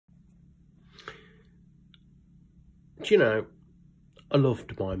Do you know, I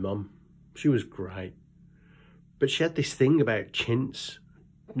loved my mum. She was great. But she had this thing about chintz.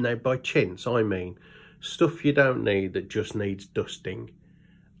 Now, by chintz, I mean stuff you don't need that just needs dusting.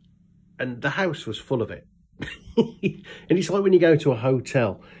 And the house was full of it. And it's like when you go to a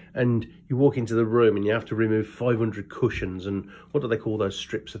hotel and you walk into the room and you have to remove 500 cushions and what do they call those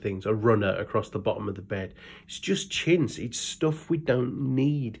strips of things? A runner across the bottom of the bed. It's just chintz. It's stuff we don't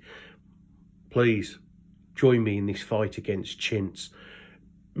need. Please join me in this fight against chintz.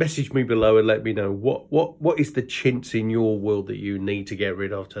 Message me below and let me know what is the chintz in your world that you need to get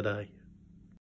rid of today.